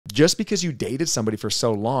Just because you dated somebody for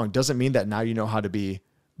so long doesn't mean that now you know how to be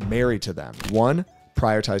married to them. 1,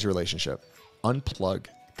 prioritize your relationship. Unplug.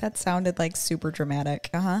 That sounded like super dramatic.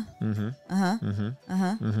 Mocking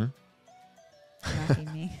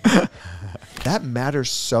me. That matters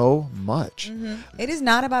so much. It is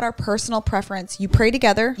not about our personal preference. You pray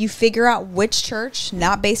together. You figure out which church,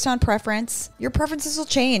 not based on preference. Your preferences will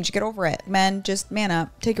change. Get over it. Men, just man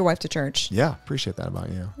up. Take your wife to church. Yeah, appreciate that about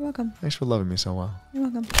you. You're welcome. Thanks for loving me so well. You're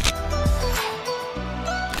welcome.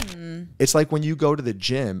 It's like when you go to the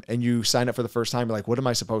gym and you sign up for the first time, you're like, what am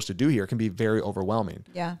I supposed to do here? It can be very overwhelming.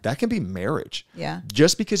 Yeah. That can be marriage. Yeah.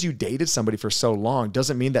 Just because you dated somebody for so long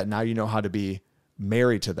doesn't mean that now you know how to be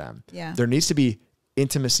married to them. Yeah. There needs to be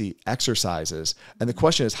intimacy exercises. And the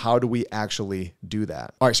question is, how do we actually do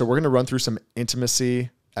that? All right. So we're going to run through some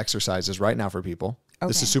intimacy exercises right now for people. Okay.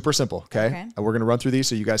 This is super simple. Okay. And we're going to run through these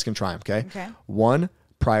so you guys can try them. Okay. Okay. 1,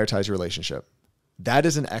 prioritize your relationship. That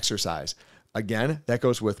is an exercise. Again, that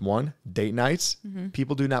goes with 1, date nights.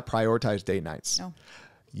 People do not prioritize date nights. No.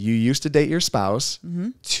 You used to date your spouse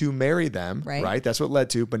to marry them, right? That's what led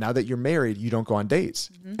to. But now that you're married, you don't go on dates.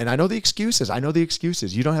 And I know the excuses.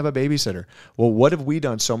 You don't have a babysitter. Well, what have we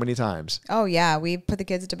done so many times? Oh, yeah. We've put the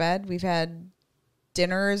kids to bed. We've had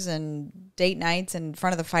dinners and date nights in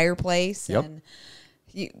front of the fireplace. Yep. And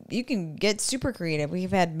you can get super creative.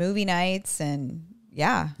 We've had movie nights and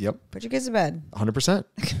yeah. Yep. Put your kids to bed. 100%.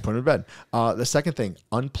 Put them to bed. The second thing,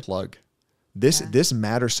 unplug. This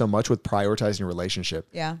matters so much with prioritizing your relationship.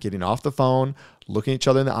 Yeah. Getting off the phone, looking each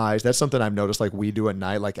other in the eyes. That's something I've noticed like we do at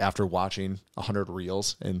night, like after watching 100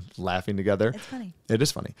 reels and laughing together. It's funny. It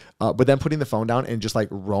is funny. But then putting the phone down and just like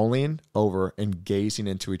rolling over and gazing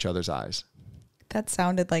into each other's eyes. That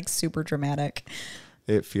sounded like super dramatic.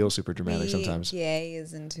 It feels super dramatic sometimes.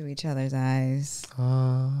 Gaze into each other's eyes.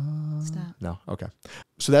 Stop. No. Okay.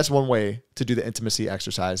 So that's one way to do the intimacy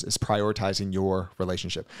exercise is prioritizing your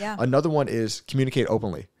relationship. Yeah. Another one is communicate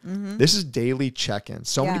openly. This is daily check-ins.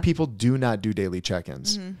 So many people do not do daily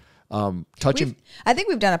check-ins. I think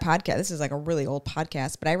we've done a podcast. This is like a really old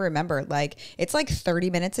podcast, but I remember like it's like 30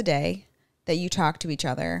 minutes a day that you talk to each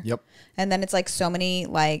other. Yep. And then it's like so many,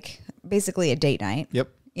 like basically a date night. Yep.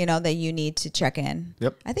 You know, that you need to check in.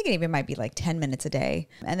 Yep. I think it even might be like 10 minutes a day.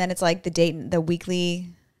 And then it's like the weekly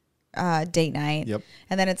date night. Yep.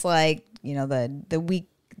 And then it's like, you know, the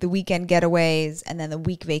weekend getaways and then the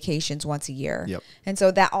week vacations once a year. Yep. And so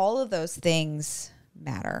that all of those things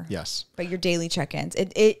matter. Yes. But your daily check-ins,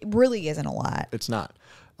 it really isn't a lot. It's not.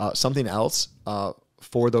 Something else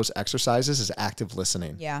for those exercises is active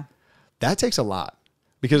listening. Yeah. That takes a lot.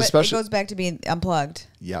 Because but especially it goes back to being unplugged.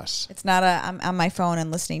 Yes. It's not I'm on my phone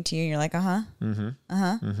and listening to you and you're like,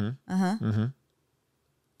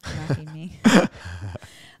 mocking me.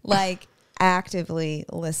 Like actively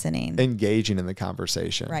listening. Engaging in the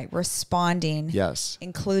conversation. Right. Responding. Yes.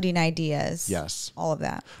 Including ideas. Yes. All of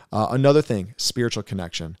that. Another thing, spiritual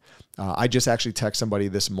connection. I just actually texted somebody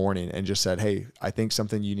this morning and just said, hey, I think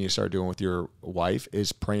something you need to start doing with your wife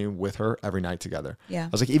is praying with her every night together. Yeah. I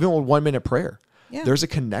was like, even with 1 minute prayer. Yeah. There's a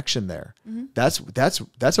connection there. That's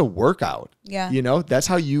a workout. Yeah. You know, that's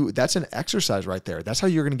an exercise right there. That's how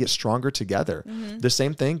you're going to get stronger together. The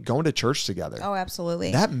same thing, going to church together. Oh,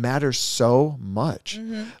 absolutely. That matters so much.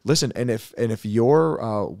 Listen, and if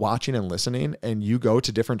you're watching and listening and you go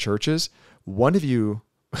to different churches, one of you,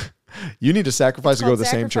 you need to sacrifice to go to the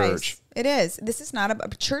same church. It is.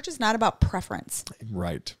 Church is not about preference.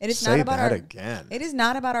 Right. It is Say not about that our, again. It is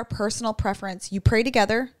not about our personal preference. You pray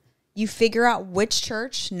together. You figure out which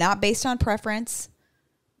church, not based on preference,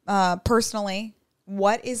 personally,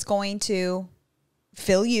 what is going to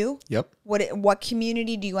fill you. Yep. What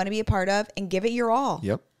community do you want to be a part of, and give it your all.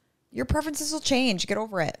 Yep. Your preferences will change. Get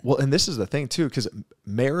over it. Well, and this is the thing too, because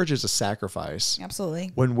marriage is a sacrifice.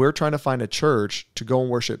 Absolutely. When we're trying to find a church to go and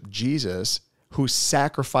worship Jesus, who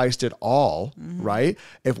sacrificed it all, right?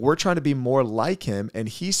 If we're trying to be more like him, and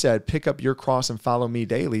he said, pick up your cross and follow me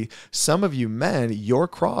daily, some of you men, your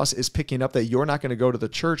cross is picking up that you're not going to go to the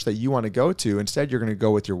church that you want to go to. Instead, you're going to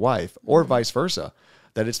go with your wife, or vice versa,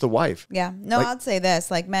 that it's the wife. Yeah. No, I'd say this,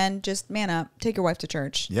 like, men, just man up. Take your wife to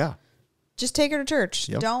church. Yeah. Just take her to church.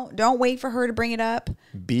 Yep. Don't wait for her to bring it up.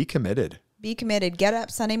 Be committed. Be committed. Get up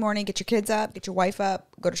Sunday morning, get your kids up, get your wife up,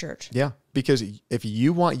 go to church. Yeah. Because if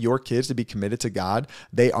you want your kids to be committed to God,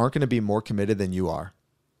 they aren't going to be more committed than you are.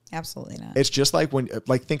 Absolutely not. It's just like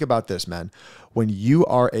think about this, man. When you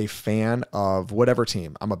are a fan of whatever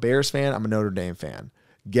team, I'm a Bears fan, I'm a Notre Dame fan.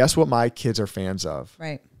 Guess what my kids are fans of?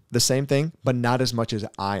 Right. the same thing, but not as much as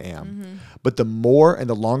I am. But the more and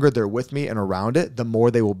the longer they're with me and around it, the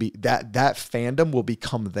more they will be, that fandom will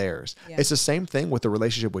become theirs. Yeah. It's the same thing with the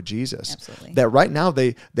relationship with Jesus. Absolutely. That right now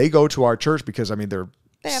they go to our church because, I mean,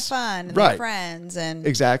 they have fun, and right. they have friends, and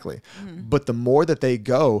exactly. But the more that they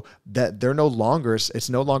go, that they're no longer, it's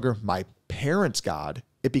no longer my parents' God.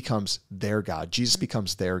 It becomes their God. Jesus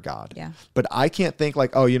becomes their God. Yeah. But I can't think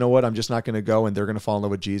like, oh, you know what? I'm just not going to go and they're going to fall in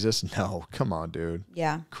love with Jesus. No, come on, dude.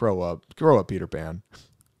 Yeah. Grow up, Peter Pan.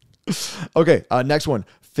 Okay. Next one,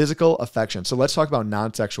 physical affection. So let's talk about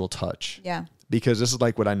non-sexual touch. Yeah. Because this is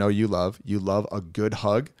like what I know you love. You love a good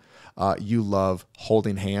hug. You love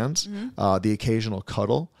holding hands, the occasional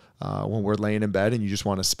cuddle when we're laying in bed and you just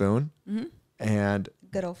want a spoon. And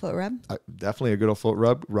good old foot rub. Definitely a good old foot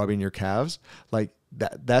rub, rubbing your calves. Like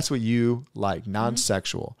that's what you like,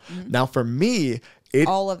 non-sexual. Now for me,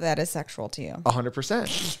 all of that is sexual to you.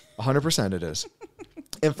 100%. 100% it is.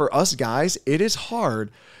 And for us guys, it is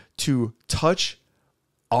hard to touch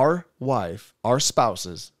our wife, our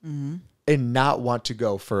spouses, and not want to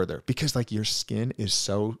go further because like your skin is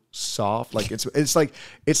so soft. Like it's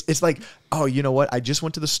like, oh, you know what? I just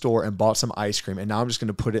went to the store and bought some ice cream and now I'm just going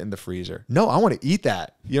to put it in the freezer. No, I want to eat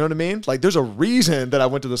that. You know what I mean? Like there's a reason that I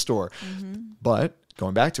went to the store, but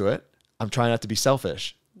going back to it, I'm trying not to be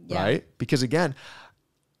selfish, right? Because again,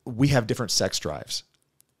 we have different sex drives,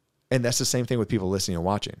 and that's the same thing with people listening and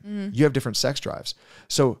watching. You have different sex drives.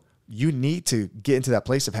 So you need to get into that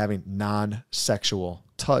place of having non-sexual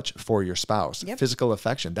touch for your spouse, physical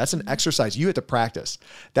affection. That's an exercise you have to practice.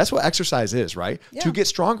 That's what exercise is, right? Yeah. To get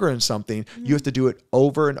stronger in something, you have to do it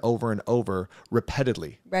over and over and over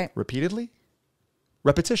repeatedly. Right. Repeatedly?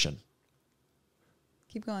 Repetition.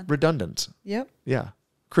 Keep going. Redundant. Yep. Yeah.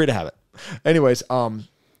 Create a habit. Anyways, and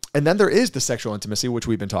then there is the sexual intimacy, which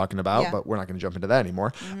we've been talking about, but we're not going to jump into that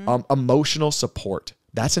anymore. Emotional support.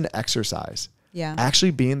 That's an exercise. Yeah.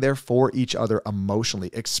 Actually being there for each other emotionally,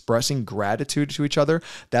 expressing gratitude to each other.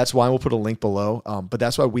 That's why we'll put a link below. But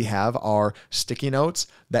that's why we have our sticky notes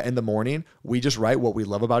that in the morning, we just write what we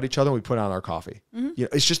love about each other and we put on our coffee. You know,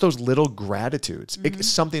 it's just those little gratitudes. It's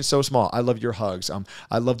something so small. I love your hugs.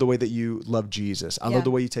 I love the way that you love Jesus. I love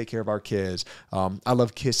the way you take care of our kids. I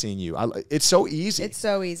love kissing you. It's so easy. It's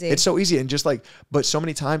so easy. It's so easy. And just like, but so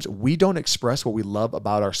many times we don't express what we love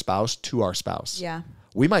about our spouse to our spouse. Yeah.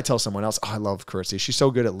 We might tell someone else, oh, I love Krissy. She's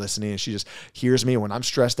so good at listening and she just hears me. When I'm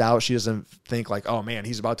stressed out, she doesn't think like, oh man,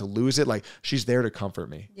 he's about to lose it. Like she's there to comfort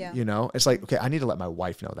me. Yeah. You know, it's like, okay, I need to let my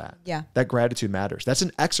wife know that. Yeah. That gratitude matters. That's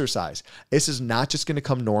an exercise. This is not just going to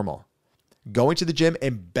come normal. Going to the gym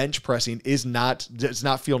and bench pressing does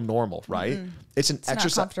not feel normal, right? It's an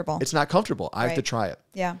exercise. Not comfortable. It's not comfortable. I have to try it.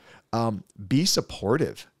 Yeah. Be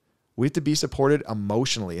supportive. We have to be supported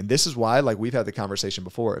emotionally. And this is why, like we've had the conversation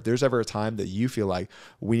before, if there's ever a time that you feel like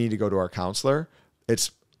we need to go to our counselor, let's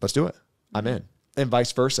do it. I'm in. And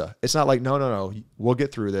vice versa. It's not like, no, we'll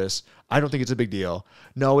get through this. I don't think it's a big deal.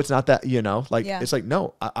 No, it's not that, you know, like, it's like,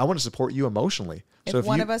 no, I want to support you emotionally. If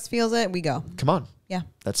one of us feels it, we go. Come on. Yeah.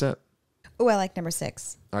 That's it. Oh, I like number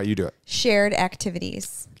 6. All right, you do it. Shared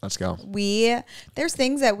activities. Let's go. There's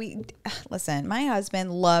things that listen, my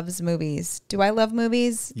husband loves movies. Do I love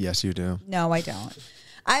movies? Yes, you do. No, I don't.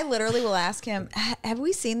 I literally will ask him, have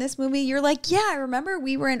we seen this movie? You're like, yeah, I remember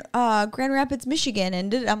we were in Grand Rapids, Michigan.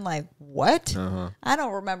 And I'm like, what? I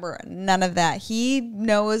don't remember none of that. He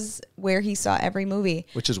knows where he saw every movie.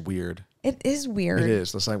 Which is weird. It is weird. It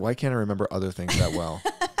is. It's like, why can't I remember other things that well?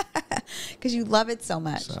 Because you love it so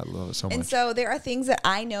much. I love it so much. And so there are things that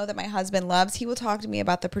I know that my husband loves. He will talk to me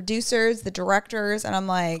about the producers, the directors, and I'm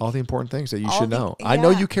like... all the important things that you should know. I know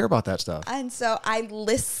you care about that stuff. And so I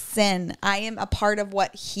listen. I am a part of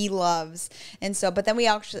what he loves. And so, but then we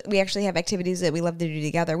actually have activities that we love to do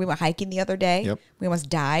together. We went hiking the other day. Yep. We almost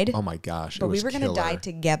died. Oh my gosh. But we were going to die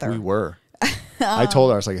together. We were. I told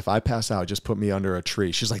her, I was like, if I pass out, just put me under a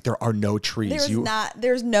tree. She's like, there are no trees.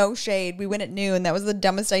 There's no shade. We went at noon. That was the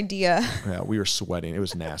dumbest idea. Yeah, we were sweating. It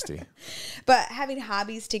was nasty. But having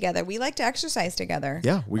hobbies together, we like to exercise together.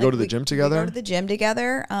 Yeah, we go to the gym together. We go to the gym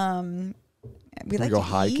together. We go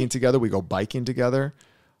hiking together. We go biking together.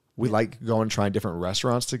 We like going and trying different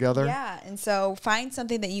restaurants together. Yeah, and so find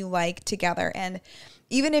something that you like together. And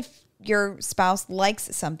even if your spouse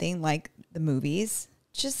likes something like the movies,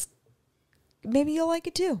 just... maybe you'll like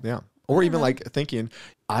it too. Yeah. Or even like thinking,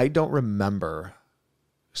 I don't remember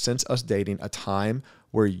since us dating a time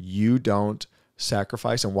where you don't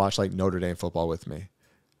sacrifice and watch like Notre Dame football with me,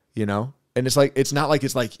 you know? And it's like, it's not like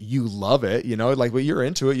it's like you love it, you know, like, well, you're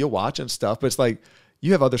into it, you'll watch and stuff, but it's like,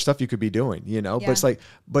 you have other stuff you could be doing, you know, Yeah. but it's like,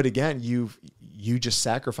 but again, you just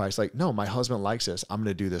sacrifice like, no, my husband likes this. I'm going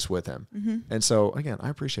to do this with him. And so again, I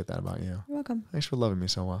appreciate that about you. You're welcome. Thanks for loving me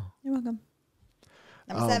so well. You're welcome.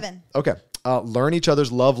 Number 7. Okay. Learn each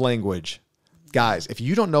other's love language. Guys, if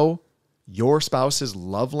you don't know your spouse's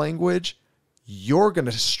love language, you're going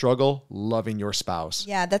to struggle loving your spouse.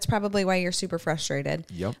 Yeah, that's probably why you're super frustrated.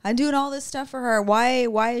 Yep. I'm doing all this stuff for her. Why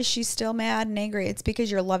is she still mad and angry? It's because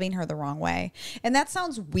you're loving her the wrong way. And that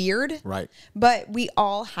sounds weird. Right. But we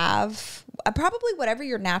all have probably whatever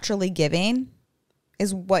you're naturally giving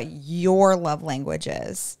is what your love language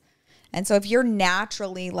is. And so if you're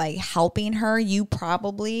naturally like helping her, you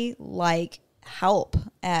probably like help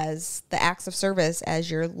as the acts of service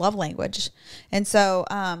as your love language. And so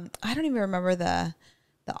I don't even remember the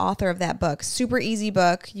author of that book. Super easy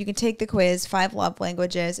book. You can take the quiz, 5 love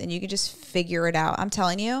languages, and you can just figure it out. I'm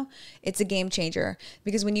telling you, it's a game changer,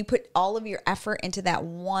 because when you put all of your effort into that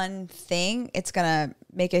one thing, it's going to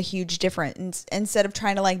make a huge difference. Instead of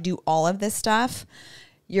trying to like do all of this stuff,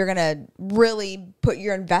 you're going to really put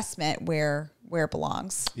your investment where it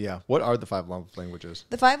belongs. Yeah. What are the 5 love languages?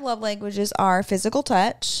 The 5 love languages are physical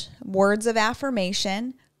touch, words of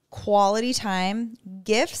affirmation, quality time,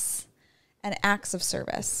 gifts, and acts of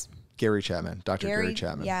service. Gary Chapman, Dr. Gary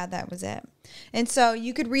Chapman. Yeah, that was it. And so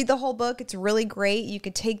you could read the whole book. It's really great. You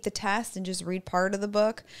could take the test and just read part of the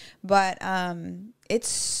book. But it's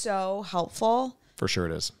so helpful. For sure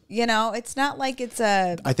it is. You know, it's not like it's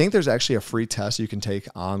I think there's actually a free test you can take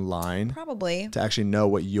online. Probably. To actually know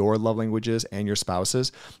what your love language is and your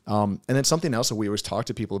spouse's. And then something else that we always talk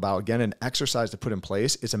to people about, again, an exercise to put in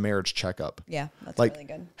place is a marriage checkup. Yeah, that's like, really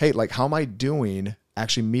good. Hey, like, how am I doing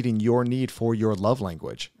actually meeting your need for your love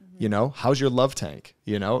language? You know, how's your love tank?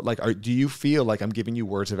 You know, like, do you feel like I'm giving you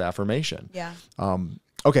words of affirmation? Yeah.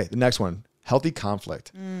 Okay, the next one, healthy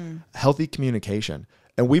conflict, healthy communication.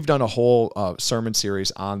 And we've done a whole sermon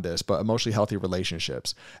series on this, but emotionally healthy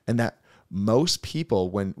relationships. And that most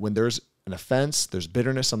people, when there's an offense, there's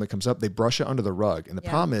bitterness, something comes up, they brush it under the rug. And the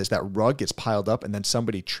problem is that rug gets piled up and then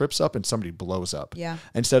somebody trips up and somebody blows up. Yeah.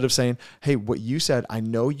 Instead of saying, hey, what you said, I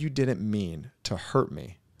know you didn't mean to hurt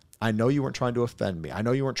me. I know you weren't trying to offend me. I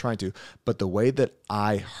know you weren't trying to, but the way that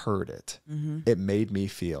I heard it, it made me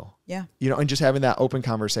feel. Yeah. You know, and just having that open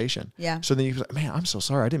conversation. Yeah. So then you can say, man, I'm so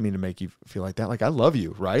sorry. I didn't mean to make you feel like that. Like, I love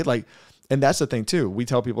you, right? Like, and that's the thing too. We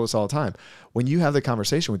tell people this all the time. When you have the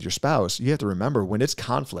conversation with your spouse, you have to remember when it's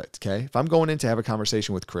conflict, okay? If I'm going in to have a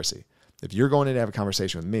conversation with Krissy, if you're going in to have a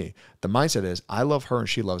conversation with me, the mindset is I love her and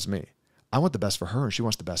she loves me. I want the best for her and she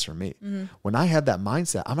wants the best for me. When I have that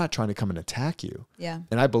mindset, I'm not trying to come and attack you. Yeah.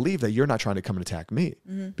 And I believe that you're not trying to come and attack me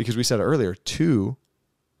because we said it earlier, 2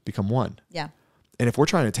 become 1. Yeah. And if we're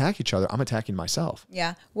trying to attack each other, I'm attacking myself.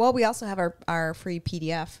 Yeah. Well, we also have our free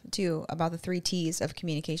PDF too about the 3 T's of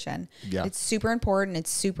communication. Yeah. It's super important. It's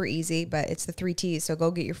super easy, but it's the 3 T's. So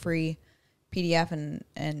go get your free PDF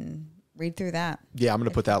and read through that. Yeah, I'm going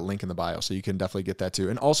to put that link in the bio so you can definitely get that too.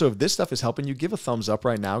 And also, if this stuff is helping you, give a thumbs up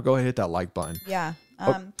right now. Go ahead and hit that like button. Yeah.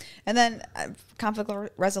 And then conflict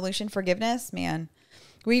resolution, forgiveness, man.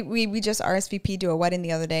 We just RSVP'd to a wedding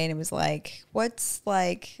the other day, and it was like, what's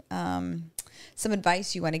like some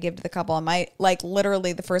advice you want to give to the couple? And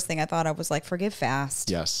literally the first thing I thought of was like, forgive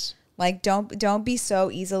fast. Yes. Like, don't be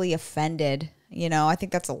so easily offended. You know, I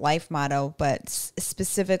think that's a life motto, but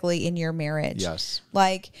specifically in your marriage. Yes.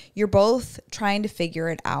 Like, you're both trying to figure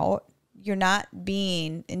it out. You're not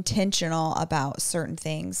being intentional about certain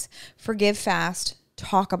things. Forgive fast,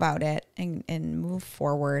 talk about it, and move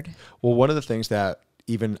forward. Well, one of the things that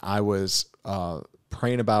even I was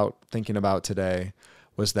praying about, thinking about today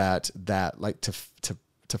was that like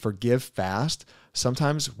to forgive fast,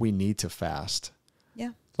 sometimes we need to fast.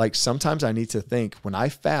 Yeah. Like sometimes I need to think when I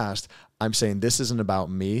fast, I'm saying this isn't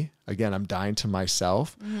about me. Again, I'm dying to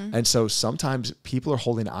myself. And so sometimes people are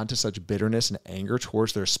holding on to such bitterness and anger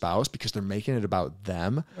towards their spouse because they're making it about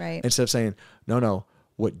them. Right. Instead of saying, no,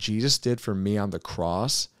 what Jesus did for me on the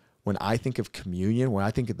cross, when I think of communion, when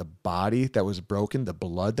I think of the body that was broken, the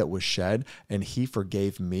blood that was shed, and he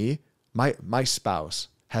forgave me, my spouse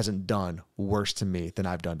hasn't done worse to me than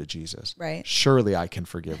I've done to Jesus. Right. Surely I can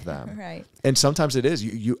forgive them. Right. And sometimes it is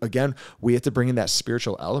you again, we have to bring in that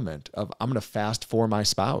spiritual element of I'm going to fast for my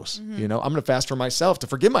spouse. You know, I'm going to fast for myself to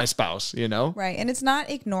forgive my spouse, you know? Right. And it's not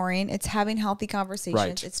ignoring, it's having healthy conversations.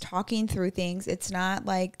 Right. It's talking through things. It's not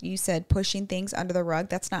like you said, pushing things under the rug.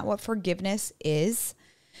 That's not what forgiveness is.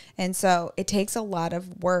 And so it takes a lot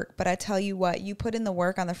of work, but I tell you what, you put in the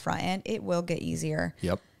work on the front end, it will get easier.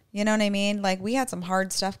 Yep. You know what I mean? Like, we had some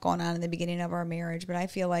hard stuff going on in the beginning of our marriage, but I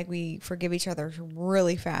feel like we forgive each other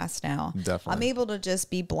really fast now. Definitely. I'm able to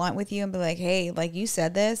just be blunt with you and be like, hey, like, you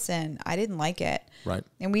said this and I didn't like it. Right.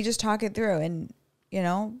 And we just talk it through, and, you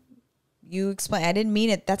know, you explain, I didn't mean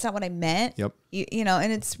it. That's not what I meant. Yep. You know,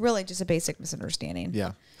 and it's really just a basic misunderstanding.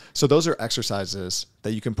 Yeah. So those are exercises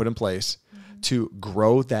that you can put in place to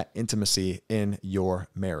grow that intimacy in your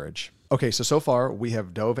marriage. Okay, so far we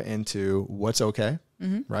have dove into what's okay,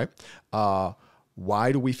 right?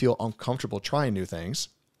 Why do we feel uncomfortable trying new things,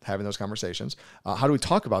 having those conversations? How do we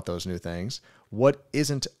talk about those new things? What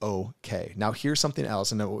isn't okay? Now, here's something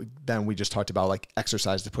else, and then we just talked about like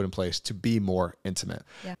exercise to put in place to be more intimate.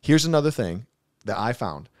 Yeah. Here's another thing that I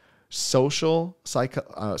found. Social,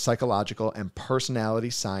 psychological, and personality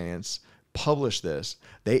science published this.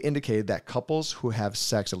 They indicated that couples who have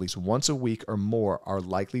sex at least once a week or more are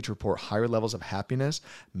likely to report higher levels of happiness,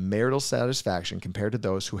 marital satisfaction compared to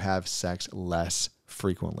those who have sex less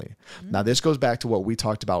frequently. Now, this goes back to what we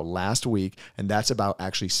talked about last week, and that's about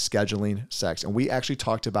actually scheduling sex. And we actually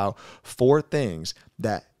talked about 4 things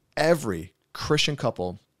that every Christian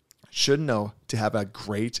couple should know to have a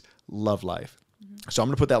great love life. So I'm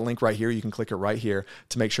going to put that link right here. You can click it right here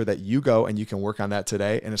to make sure that you go and you can work on that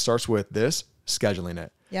today. And it starts with this, scheduling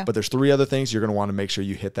it. Yeah. But there's 3 other things you're going to want to make sure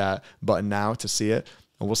you hit that button now to see it.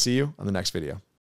 And we'll see you on the next video.